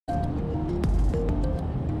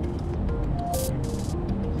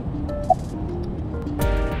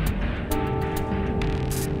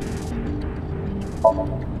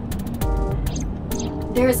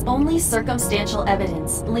There is only circumstantial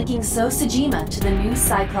evidence linking So Sejima to the new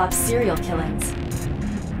Cyclops serial killings.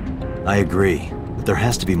 I agree, but there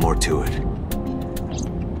has to be more to it.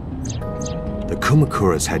 The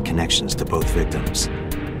Kumakuras had connections to both victims.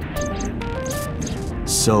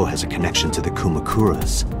 So has a connection to the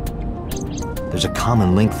Kumakuras. There's a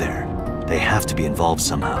common link there. They have to be involved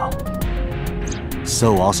somehow.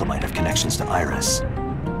 So also might have connections to Iris.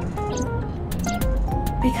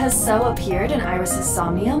 Because So appeared in Iris's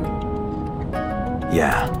Somnium?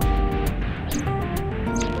 Yeah.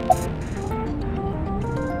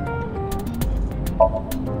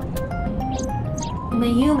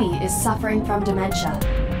 Mayumi is suffering from dementia.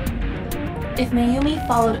 If Mayumi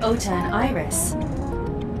followed Ota and Iris,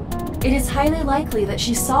 it is highly likely that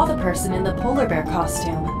she saw the person in the polar bear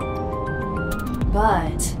costume.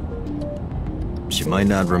 But... she might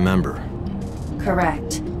not remember.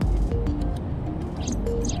 correct.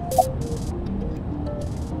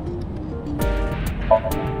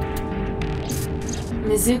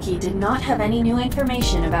 Mizuki did not have any new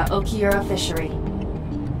information about Okiura Fishery.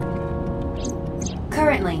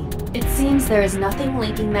 Currently, it seems there is nothing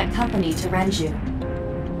linking that company to Renju.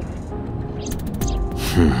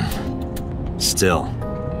 Still,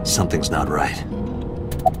 something's not right.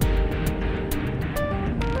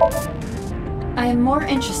 I am more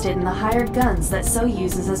interested in the hired guns that So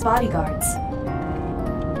uses as bodyguards.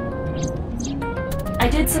 I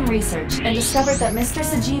did some research and discovered that Mr.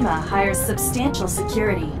 Sejima hires substantial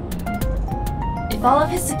security. If all of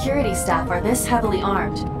his security staff are this heavily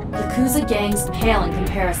armed, Yakuza gangs pale in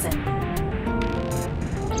comparison.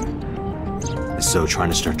 Is So trying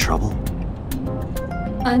to start trouble?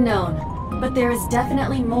 Unknown, but there is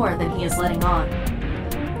definitely more than he is letting on.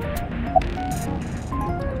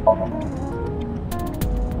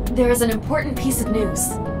 There is an important piece of news.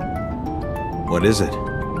 What is it?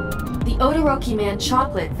 The Odoroki Man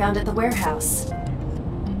chocolate found at the warehouse.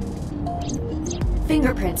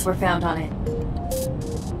 Fingerprints were found on it.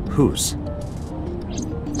 Whose?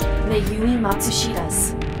 Mayumi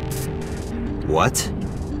Matsushida's. What?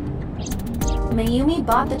 Mayumi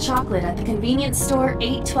bought the chocolate at the convenience store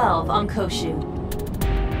 812 on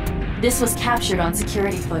Koshu. This was captured on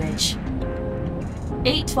security footage.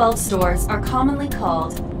 812 stores are commonly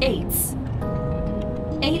called 8s.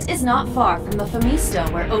 8 is not far from the Famisto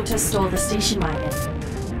where Ota stole the station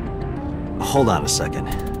wagon. Hold on a second.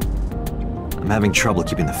 I'm having trouble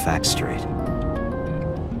keeping the facts straight.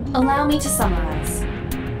 Allow me to summarize.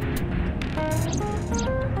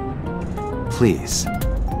 Please.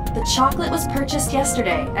 The chocolate was purchased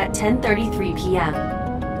yesterday at 10:33 p.m.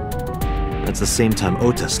 That's the same time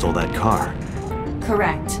Ota stole that car.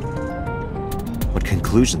 Correct. What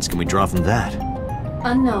conclusions can we draw from that?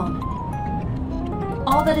 Unknown.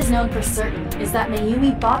 All that is known for certain is that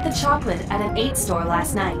Mayumi bought the chocolate at an 8 store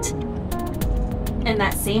last night. And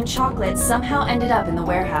that same chocolate somehow ended up in the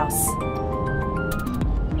warehouse.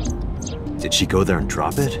 Did she go there and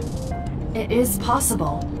drop it? It is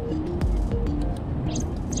possible.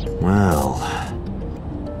 Well...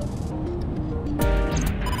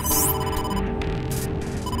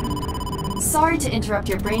 Sorry to interrupt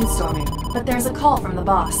your brainstorming, but there's a call from the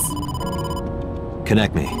boss.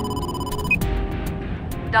 Connect me.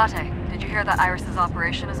 Date, did you hear that Iris's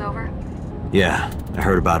operation is over? Yeah, I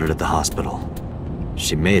heard about it at the hospital.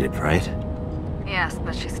 She made it, right? Yes,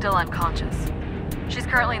 but she's still unconscious. She's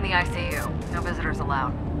currently in the ICU. No visitors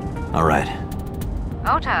allowed. Alright.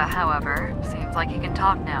 Ota, however, seems like he can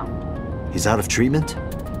talk now. He's out of treatment?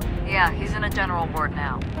 Yeah, he's in a general ward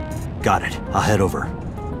now. Got it. I'll head over.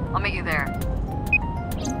 I'll meet you there.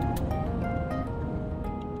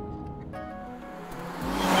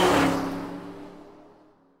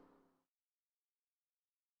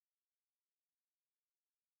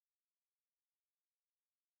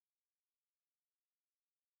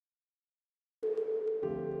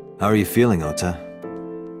 How are you feeling, Ota?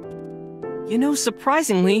 You know,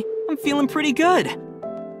 surprisingly, I'm feeling pretty good.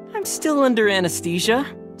 I'm still under anesthesia,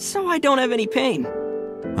 so I don't have any pain.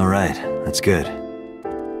 Alright, that's good.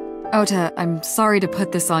 Ota, I'm sorry to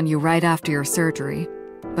put this on you right after your surgery,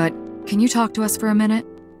 but can you talk to us for a minute?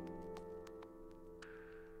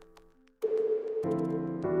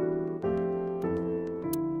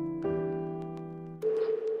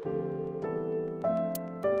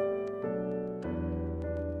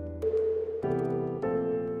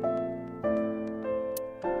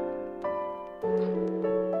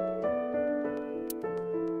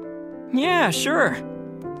 Yeah, sure.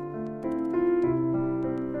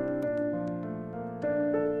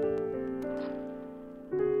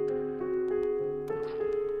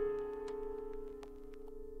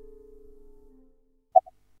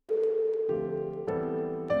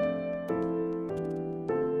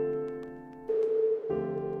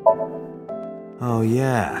 Oh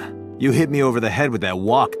yeah, you hit me over the head with that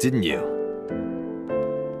walk, didn't you?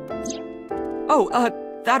 Oh,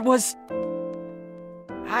 that was...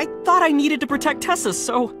 I thought I needed to protect Tessa,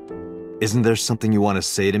 so... Isn't there something you want to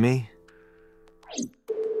say to me?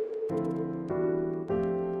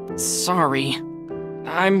 Sorry.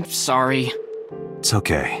 I'm sorry. It's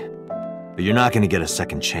okay. But you're not gonna get a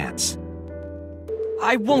second chance.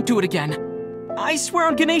 I won't do it again. I swear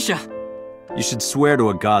on Ganesha. You should swear to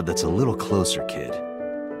a god that's a little closer, kid.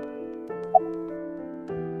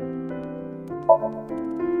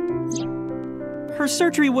 Her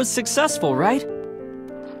surgery was successful, right?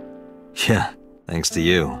 Yeah, thanks to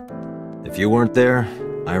you. If you weren't there,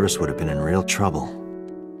 Iris would have been in real trouble.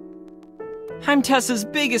 I'm Tessa's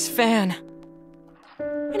biggest fan.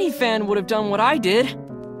 Any fan would have done what I did.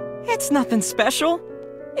 It's nothing special.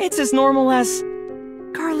 It's as normal as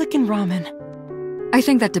garlic and ramen. I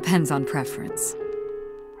think that depends on preference.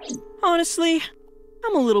 Honestly,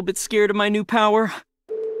 I'm a little bit scared of my new power.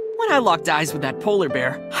 When I locked eyes with that polar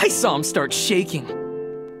bear, I saw him start shaking.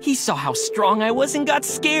 He saw how strong I was and got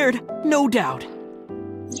scared, no doubt.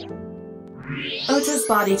 Ota's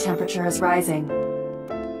body temperature is rising.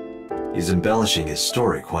 He's embellishing his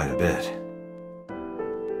story quite a bit.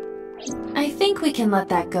 I think we can let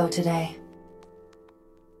that go today.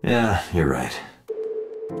 Yeah, you're right.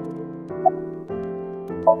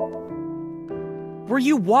 Were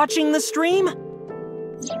you watching the stream?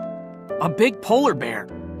 A big polar bear.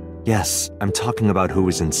 Yes, I'm talking about who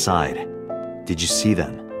was inside. Did you see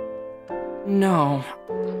them? No.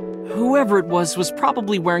 Whoever it was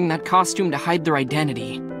probably wearing that costume to hide their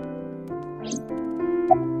identity.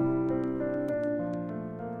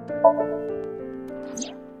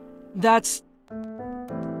 That's...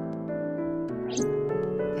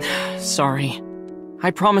 Sorry.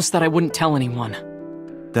 I promised that I wouldn't tell anyone.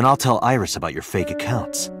 Then I'll tell Iris about your fake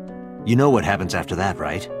accounts. You know what happens after that,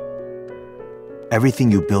 right? Everything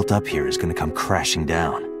you built up here is gonna come crashing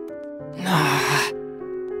down.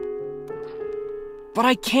 But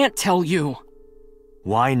I can't tell you.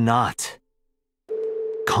 Why not?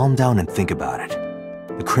 Calm down and think about it.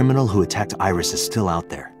 The criminal who attacked Iris is still out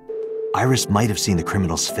there. Iris might have seen the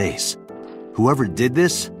criminal's face. Whoever did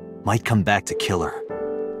this might come back to kill her.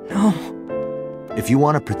 No. If you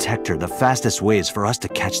want to protect her, the fastest way is for us to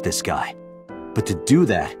catch this guy. But to do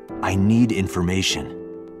that, I need information.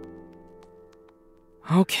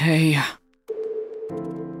 Okay.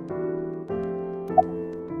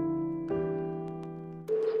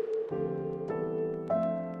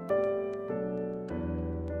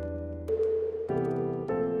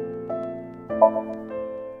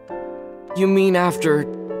 You mean after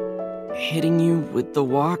hitting you with the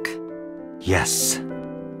walk? Yes.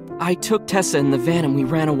 I took Tessa in the van and we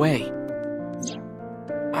ran away.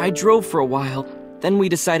 I drove for a while, then we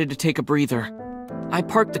decided to take a breather. I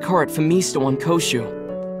parked the car at Famisto on Koshu.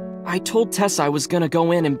 I told Tessa I was gonna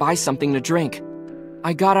go in and buy something to drink.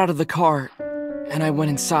 I got out of the car, and I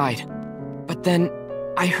went inside. But then,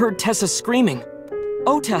 I heard Tessa screaming,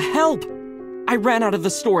 "Ota, help!" I ran out of the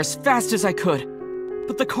store as fast as I could,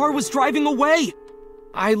 but the car was driving away!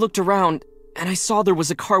 I looked around, and I saw there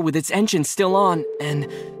was a car with its engine still on, and...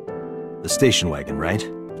 The station wagon, right?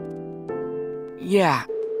 Yeah.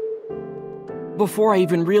 Before I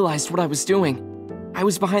even realized what I was doing, I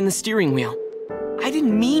was behind the steering wheel. I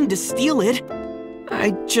didn't mean to steal it.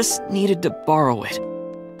 I just needed to borrow it.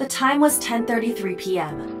 The time was 10:33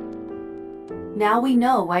 p.m. Now we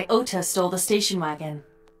know why Ota stole the station wagon.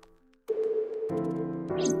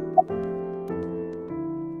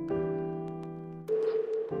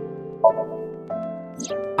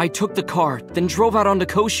 I took the car, then drove out onto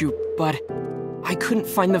Koshu, but I couldn't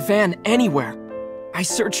find the van anywhere. I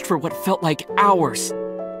searched for what felt like hours.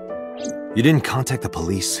 You didn't contact the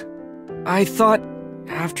police? I thought,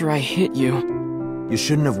 after I hit you... You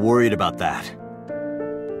shouldn't have worried about that.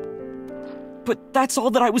 But that's all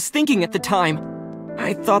that I was thinking at the time.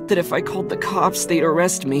 I thought that if I called the cops, they'd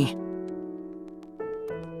arrest me.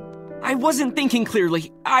 I wasn't thinking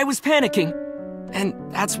clearly. I was panicking. And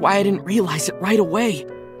that's why I didn't realize it right away.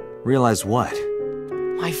 Realize what?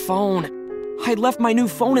 My phone. I left my new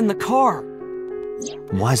phone in the car.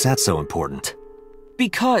 Why's that so important?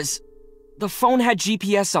 Because the phone had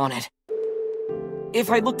GPS on it.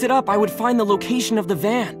 If I looked it up, I would find the location of the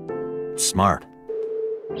van. Smart.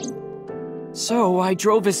 So I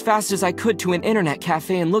drove as fast as I could to an internet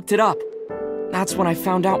cafe and looked it up. That's when I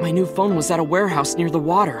found out my new phone was at a warehouse near the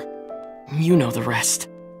water. You know the rest.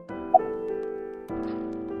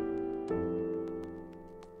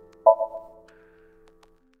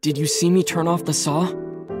 Did you see me turn off the saw?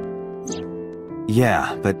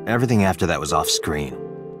 Yeah, but everything after that was off screen.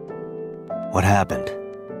 What happened?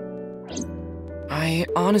 I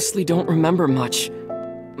honestly don't remember much.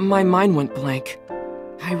 My mind went blank.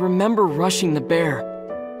 I remember rushing the bear,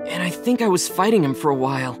 and I think I was fighting him for a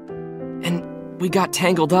while. And we got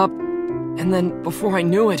tangled up, and then before I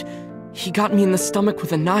knew it, he got me in the stomach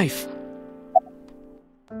with a knife.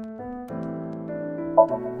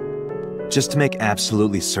 Just to make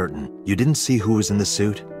absolutely certain, you didn't see who was in the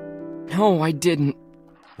suit? No, I didn't.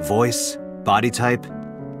 Voice? Body type?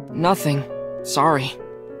 Nothing. Sorry.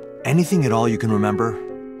 Anything at all you can remember?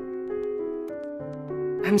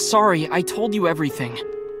 I'm sorry, I told you everything.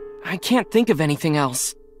 I can't think of anything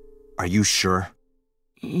else. Are you sure?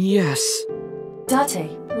 Yes.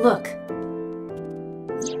 Date, look.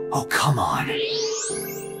 Oh, come on.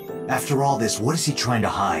 After all this, what is he trying to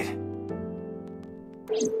hide?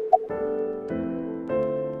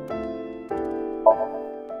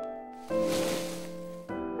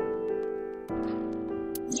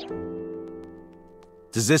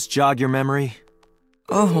 Does this jog your memory?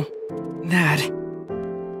 Oh, that.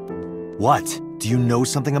 What? Do you know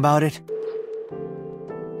something about it?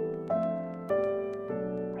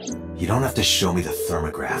 You don't have to show me the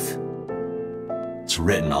thermograph. It's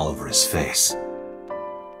written all over his face.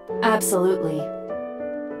 Absolutely.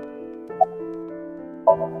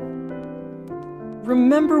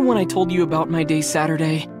 Remember when I told you about my day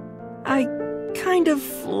Saturday? I kind of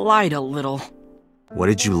lied a little. What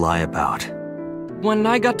did you lie about? When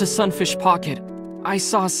I got to Sunfish Pocket, I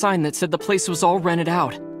saw a sign that said the place was all rented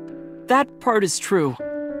out. That part is true.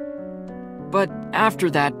 But after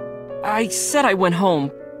that, I said I went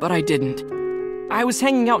home, but I didn't. I was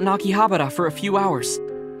hanging out in Akihabara for a few hours.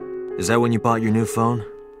 Is that when you bought your new phone?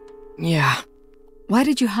 Yeah. Why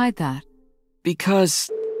did you hide that?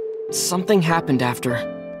 Because something happened after.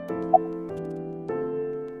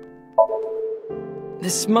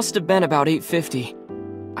 This must have been about 8:50.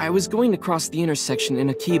 I was going to cross the intersection in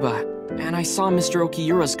Akiba, and I saw Mr.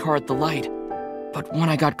 Okiura's car at the light. But when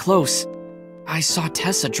I got close, I saw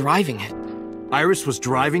Tessa driving it. Iris was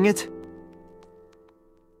driving it?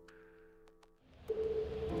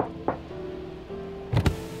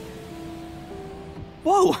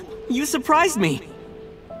 Whoa! You surprised me!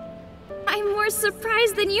 I'm more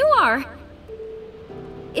surprised than you are.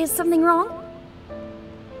 Is something wrong?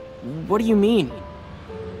 What do you mean?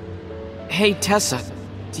 Hey, Tessa,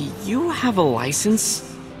 do you have a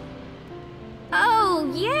license? Oh,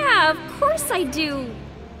 yeah, of course I do.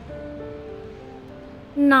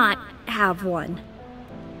 Not have one.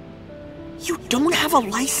 You don't have a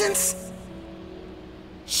license?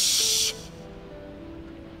 Shh!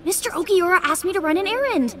 Mr. Okiura asked me to run an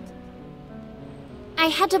errand. I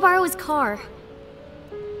had to borrow his car.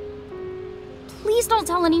 Please don't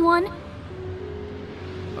tell anyone.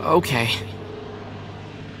 Okay.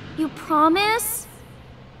 You promise?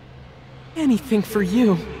 Anything for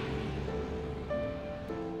you.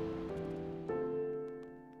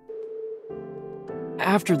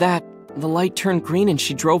 After that, the light turned green and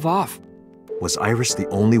she drove off. Was Iris the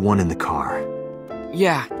only one in the car?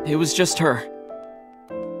 Yeah, it was just her.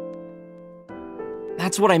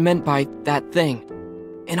 That's what I meant by that thing.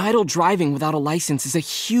 An idle driving without a license is a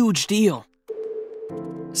huge deal.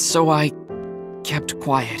 So I kept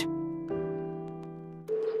quiet.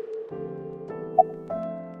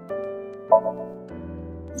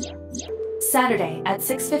 Saturday at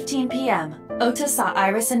 6:15 p.m., Ota saw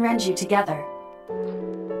Iris and Renju together.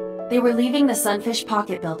 They were leaving the Sunfish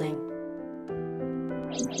Pocket building.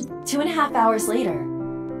 2.5 hours later,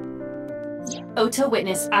 Ota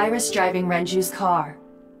witnessed Iris driving Renju's car.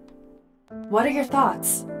 What are your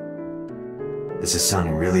thoughts? This is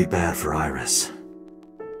sounding really bad for Iris.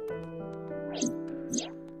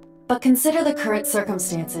 But consider the current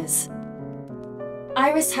circumstances.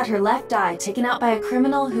 Iris had her left eye taken out by a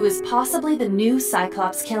criminal who is possibly the new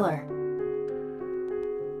Cyclops killer.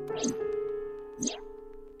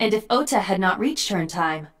 And if Ota had not reached her in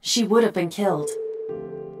time, she would have been killed.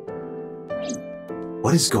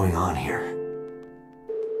 What is going on here?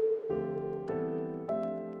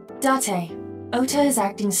 Date, Ota is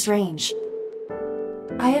acting strange.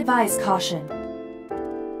 I advise caution.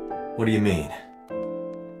 What do you mean?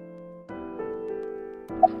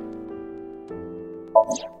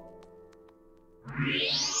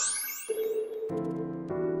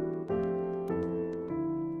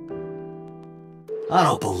 I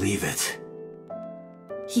don't believe it.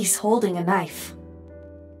 He's holding a knife.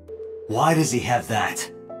 Why does he have that?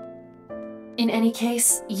 In any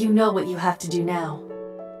case, you know what you have to do now.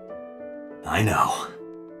 I know.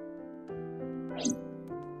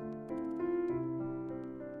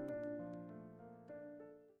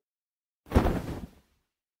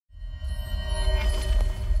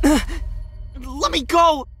 Let me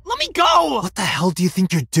go! Let me go! What the hell do you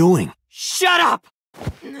think you're doing? Shut up!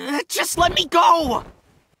 Just let me go!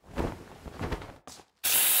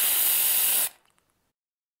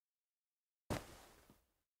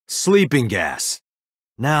 Sleeping gas.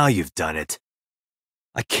 Now you've done it.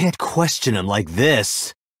 I can't question him like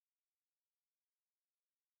this.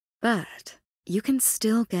 But you can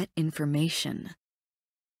still get information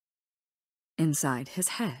inside his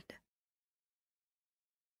head.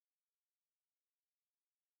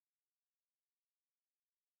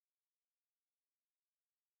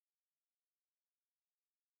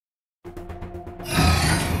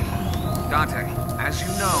 Dante, as you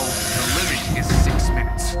know, the limit is 6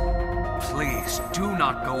 minutes. Please, do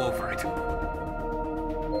not go over it.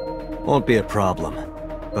 Won't be a problem.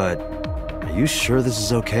 But, are you sure this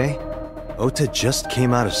is okay? Ota just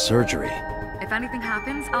came out of surgery. If anything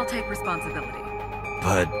happens, I'll take responsibility.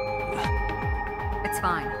 But... It's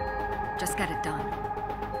fine. Just get it done.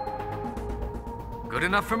 Good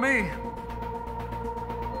enough for me.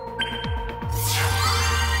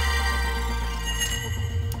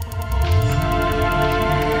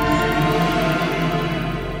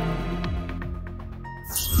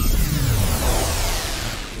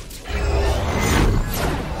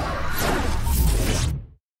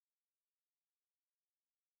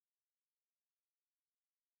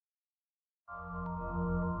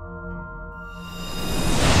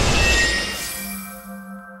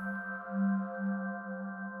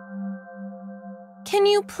 Can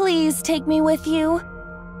you please take me with you?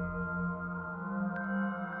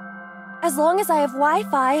 As long as I have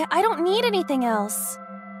Wi-Fi, I don't need anything else.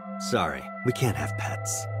 Sorry, we can't have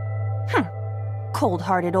pets.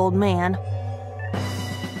 Cold-hearted old man.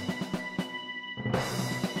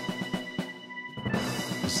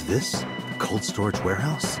 Is this the cold storage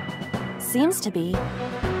warehouse? Seems to be.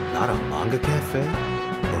 Not a manga cafe?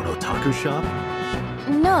 Or an otaku shop?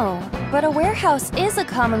 No, but a warehouse is a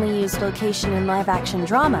commonly used location in live-action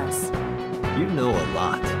dramas. You know a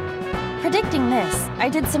lot. Predicting this, I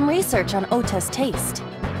did some research on Ota's taste.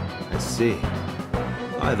 I see.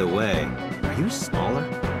 By the way, are you smaller?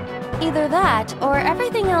 Either that, or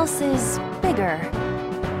everything else is bigger.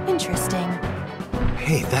 Interesting.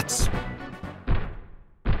 Hey, that's...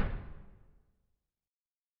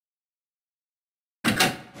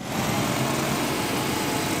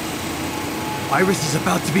 Iris is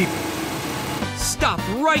about to be... Stop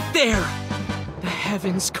right there! The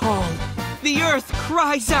heavens call. The earth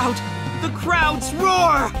cries out. The crowds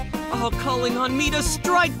roar. All calling on me to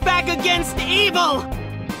strike back against evil.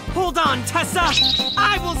 Hold on, Tessa.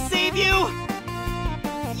 I will save you.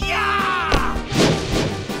 Yeah!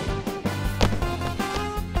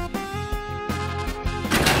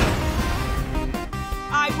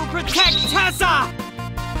 I will protect Tessa!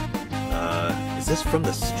 Is this from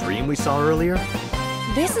the stream we saw earlier?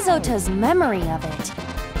 This is Ota's memory of it.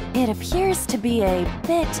 It appears to be a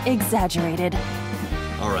bit exaggerated.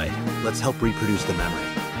 Alright, let's help reproduce the memory.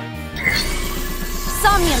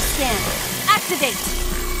 Somnium scan! Activate!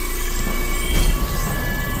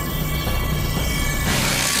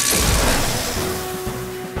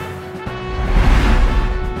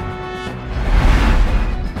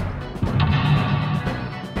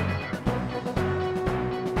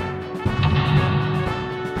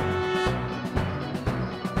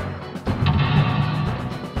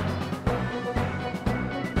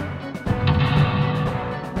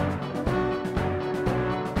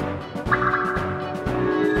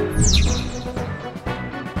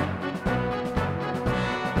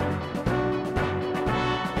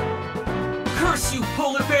 Curse you,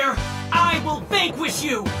 Polar Bear! I will vanquish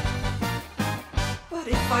you! But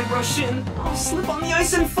if I rush in, I'll slip on the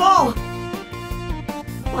ice and fall!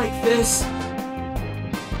 Like this.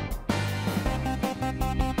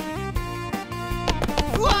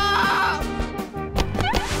 Ah!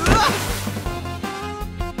 Ah!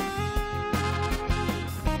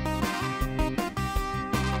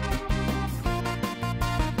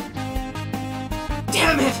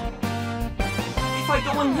 Damn it! If I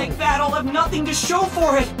go in like that, I'll have nothing to show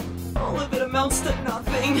for it! All of it amounts to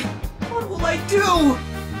nothing. What will I do?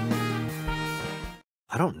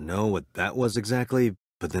 I don't know what that was exactly,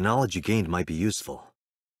 but the knowledge you gained might be useful.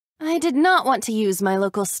 I did not want to use my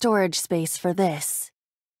local storage space for this.